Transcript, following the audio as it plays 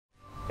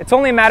It's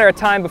only a matter of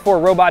time before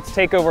robots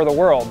take over the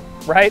world,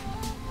 right?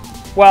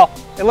 Well,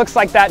 it looks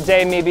like that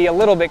day may be a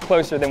little bit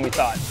closer than we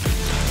thought.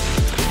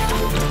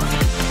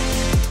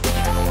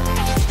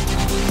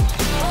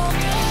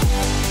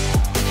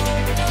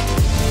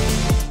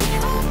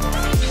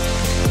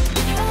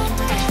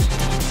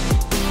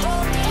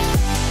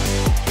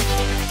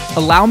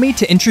 Allow me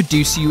to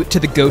introduce you to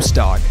the Ghost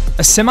Dog,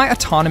 a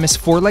semi-autonomous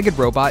four-legged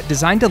robot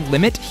designed to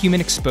limit human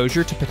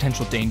exposure to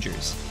potential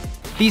dangers.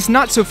 These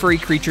not-so-furry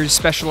creatures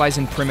specialize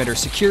in perimeter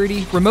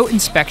security, remote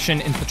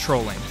inspection, and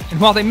patrolling.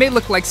 And while they may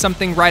look like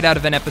something right out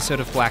of an episode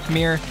of Black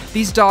Mirror,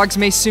 these dogs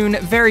may soon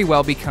very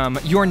well become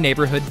your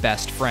neighborhood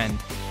best friend.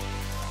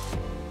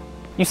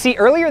 You see,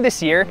 earlier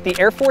this year, the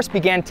Air Force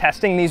began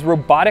testing these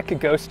robotic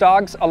ghost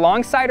dogs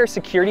alongside our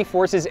security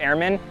forces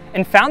airmen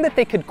and found that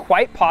they could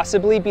quite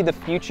possibly be the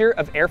future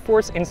of Air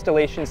Force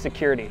installation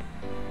security.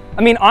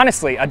 I mean,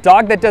 honestly, a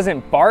dog that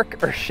doesn't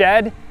bark or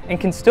shed and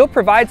can still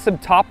provide some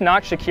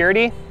top-notch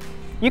security,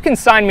 you can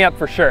sign me up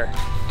for sure.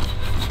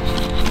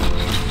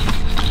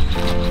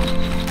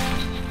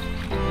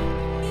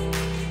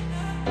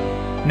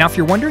 Now, if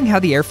you're wondering how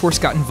the Air Force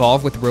got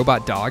involved with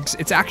robot dogs,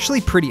 it's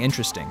actually pretty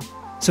interesting.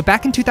 So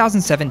back in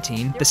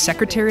 2017, the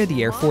Secretary of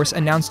the Air Force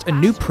announced a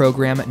new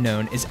program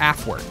known as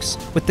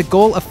AFWorks, with the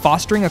goal of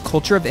fostering a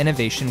culture of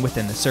innovation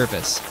within the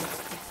service.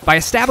 By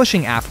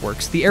establishing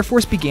AFWorks, the Air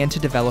Force began to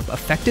develop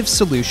effective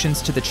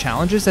solutions to the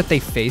challenges that they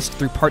faced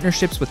through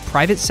partnerships with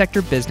private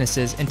sector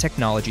businesses and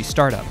technology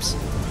startups.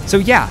 So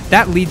yeah,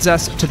 that leads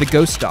us to the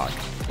Ghost Dog.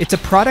 It's a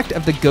product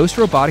of the Ghost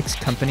Robotics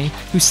company,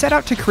 who set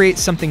out to create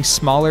something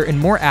smaller and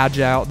more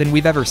agile than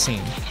we've ever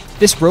seen.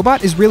 This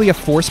robot is really a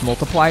force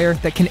multiplier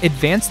that can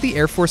advance the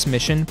Air Force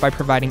mission by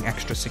providing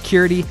extra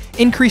security,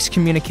 increased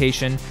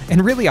communication,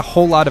 and really a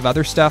whole lot of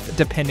other stuff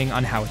depending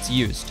on how it's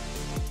used.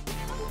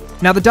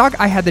 Now, the dog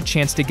I had the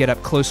chance to get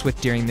up close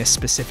with during this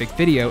specific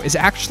video is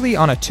actually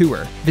on a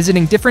tour,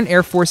 visiting different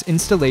Air Force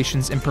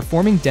installations and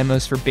performing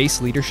demos for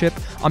base leadership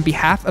on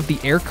behalf of the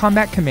Air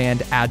Combat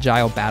Command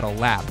Agile Battle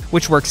Lab,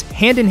 which works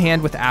hand in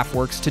hand with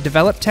AFWorks to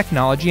develop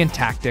technology and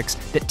tactics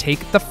that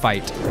take the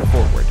fight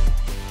forward.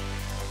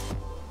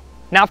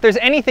 Now, if there's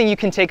anything you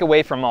can take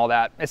away from all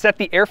that, it's that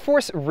the Air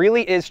Force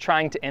really is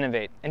trying to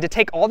innovate and to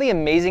take all the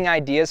amazing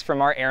ideas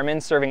from our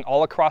airmen serving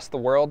all across the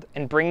world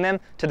and bring them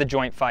to the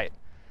joint fight.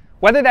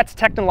 Whether that's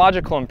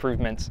technological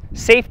improvements,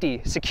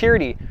 safety,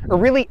 security, or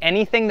really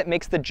anything that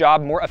makes the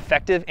job more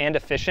effective and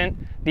efficient,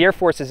 the Air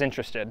Force is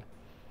interested.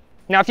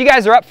 Now, if you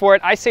guys are up for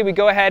it, I say we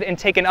go ahead and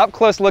take an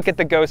up-close look at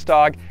the Ghost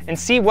Dog and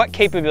see what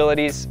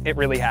capabilities it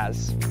really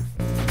has.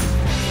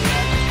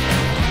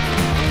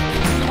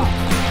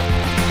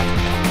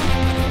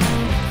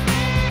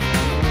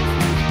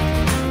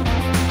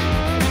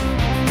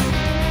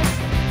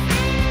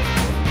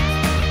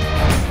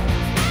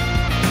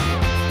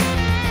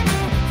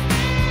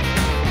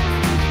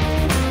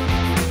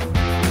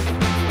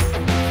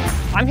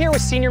 I'm here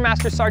with Senior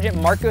Master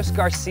Sergeant Marcos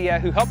Garcia,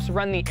 who helps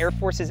run the Air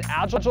Force's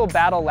Agile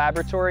Battle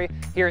Laboratory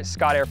here at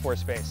Scott Air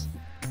Force Base.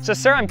 So,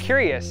 sir, I'm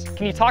curious,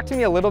 can you talk to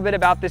me a little bit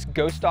about this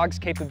Ghost Dog's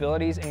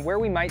capabilities and where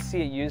we might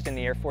see it used in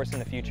the Air Force in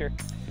the future?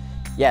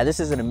 Yeah, this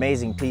is an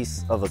amazing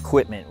piece of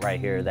equipment right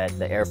here that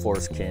the Air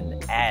Force can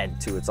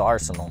add to its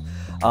arsenal.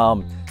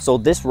 So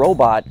this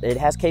robot, it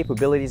has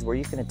capabilities where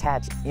you can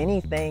attach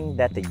anything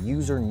that the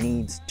user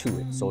needs to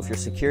it. So if you're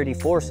security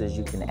forces,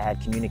 you can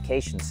add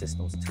communication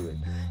systems to it.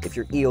 If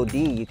you're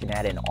EOD, you can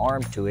add an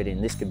arm to it,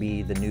 and this could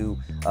be the new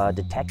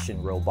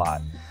detection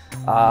robot.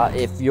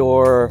 If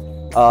you're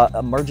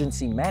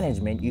emergency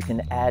management, you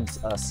can add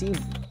seed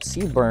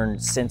burn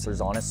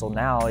sensors on it, so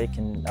now it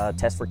can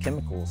test for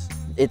chemicals.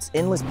 It's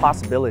endless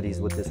possibilities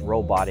with this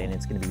robot, and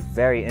it's going to be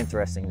very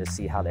interesting to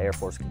see how the Air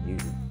Force can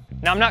use it.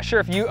 Now, I'm not sure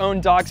if you own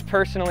dogs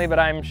personally, but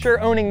I'm sure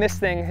owning this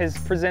thing has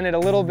presented a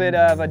little bit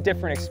of a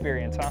different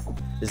experience, huh?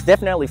 It's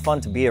definitely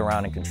fun to be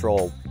around and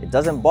control. It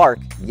doesn't bark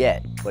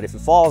yet, but if it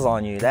falls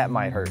on you, that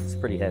might hurt. It's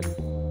pretty heavy.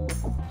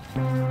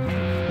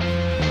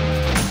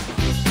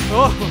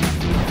 Oh.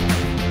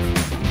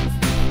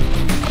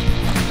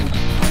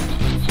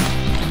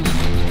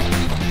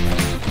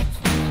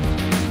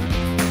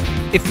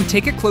 If we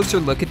take a closer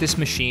look at this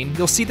machine,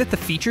 you'll see that the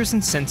features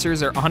and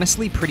sensors are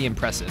honestly pretty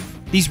impressive.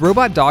 These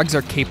robot dogs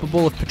are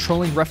capable of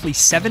patrolling roughly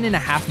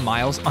 7.5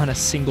 miles on a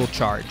single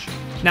charge.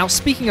 Now,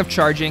 speaking of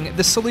charging,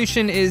 the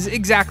solution is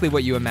exactly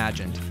what you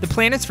imagined. The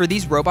plan is for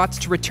these robots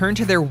to return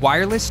to their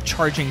wireless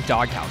charging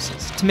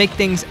doghouses to make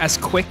things as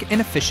quick and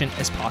efficient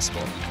as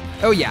possible.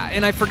 Oh yeah,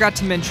 and I forgot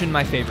to mention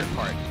my favorite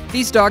part.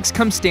 These dogs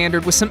come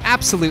standard with some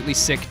absolutely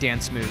sick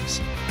dance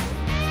moves.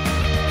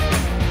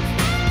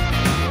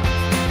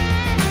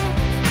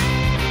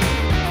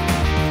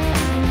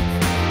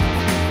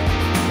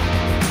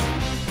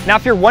 Now,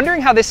 if you're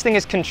wondering how this thing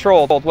is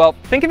controlled, well,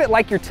 think of it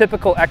like your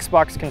typical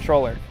Xbox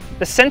controller.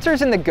 The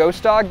sensors in the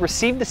Ghost Dog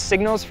receive the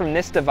signals from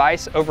this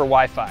device over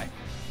Wi-Fi.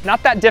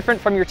 Not that different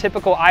from your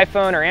typical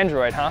iPhone or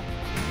Android, huh?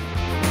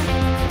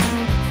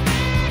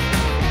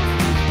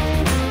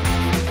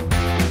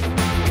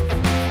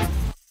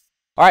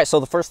 All right,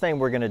 so the first thing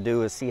we're gonna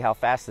do is see how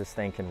fast this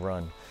thing can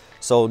run.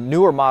 So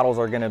newer models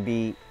are going to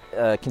be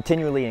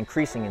continually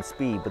increasing in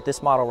speed, but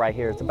this model right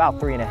here is about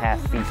 3.5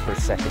 feet per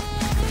second.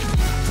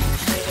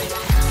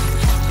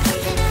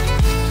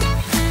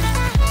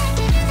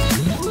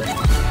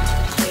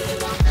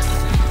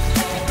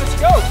 Let's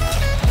go!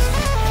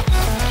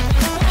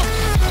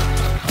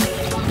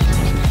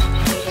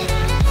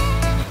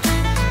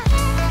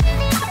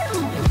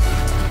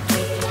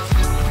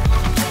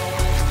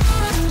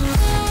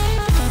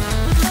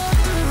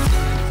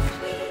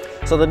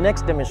 So the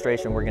next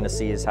demonstration we're going to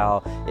see is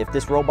how if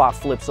this robot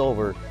flips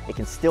over, it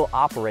can still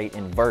operate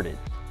inverted.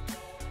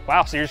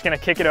 Wow, so you're just going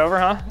to kick it over,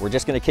 huh? We're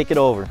just going to kick it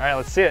over. All right,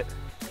 let's see it.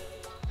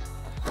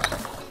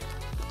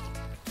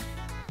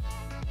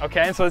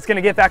 Okay, and so it's going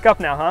to get back up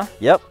now, huh?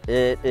 Yep,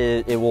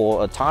 it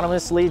will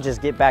autonomously just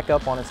get back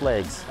up on its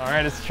legs. All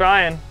right, it's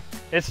trying.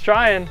 It's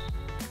trying.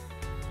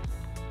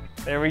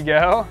 There we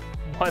go.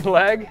 One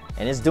leg.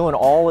 And it's doing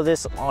all of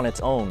this on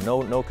its own,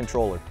 no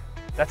controller.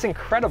 That's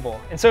incredible.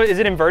 And so is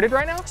it inverted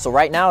right now? So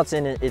right now it's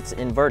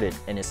inverted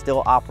and it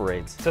still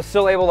operates. So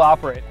still able to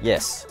operate?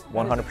 Yes,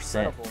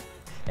 100%.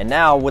 And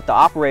now what the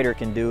operator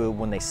can do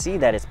when they see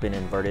that it's been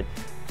inverted,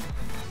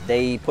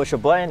 they push a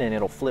button and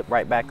it'll flip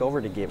right back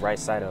over to get right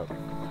side up.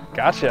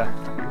 Gotcha.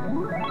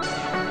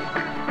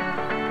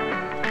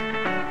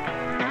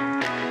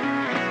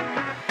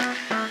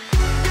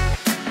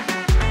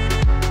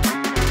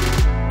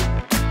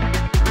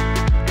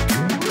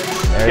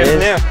 There it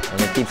is,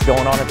 and it keeps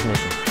going on its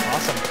mission.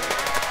 Awesome.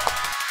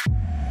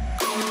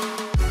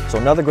 So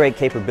another great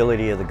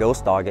capability of the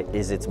Ghost Dog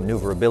is its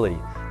maneuverability.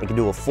 It can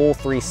do a full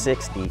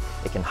 360,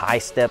 it can high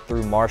step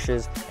through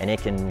marshes, and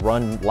it can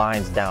run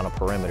lines down a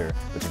perimeter,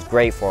 which is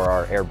great for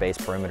our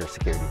air-based perimeter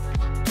security.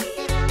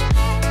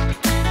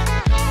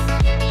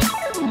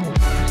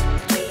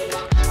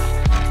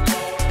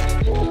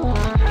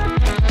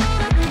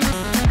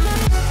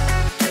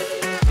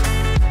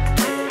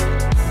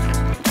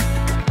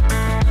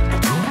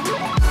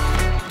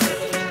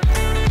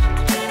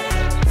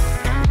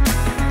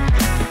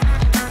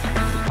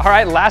 All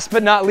right, last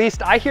but not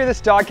least, I hear this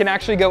dog can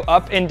actually go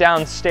up and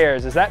down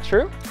stairs. Is that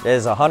true? That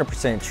is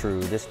 100% true.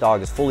 This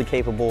dog is fully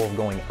capable of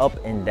going up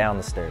and down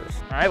the stairs.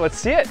 All right, let's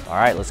see it. All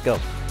right, let's go.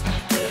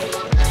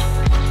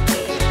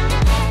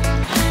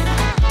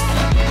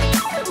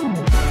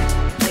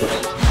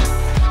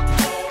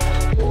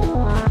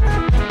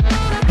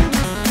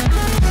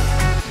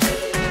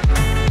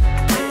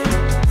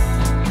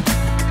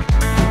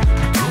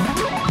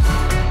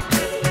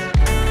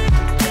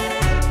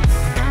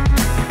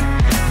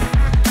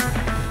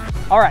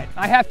 All right,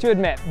 I have to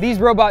admit, these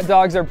robot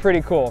dogs are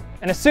pretty cool.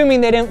 And assuming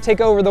they don't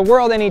take over the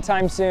world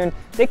anytime soon,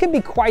 they could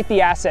be quite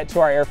the asset to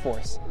our Air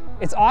Force.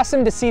 It's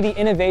awesome to see the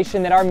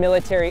innovation that our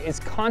military is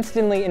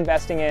constantly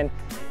investing in.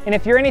 And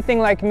if you're anything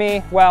like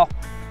me, well,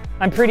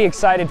 I'm pretty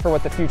excited for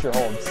what the future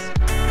holds.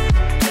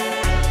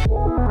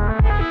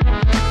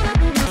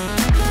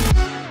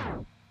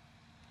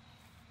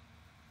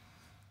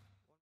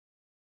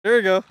 There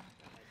you go.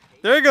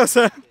 There you go,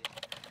 son.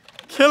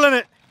 Killing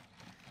it.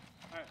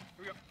 All right,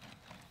 here we go.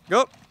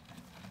 Go.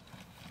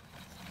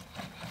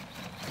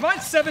 Come on,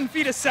 7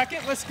 feet a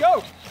second, let's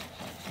go.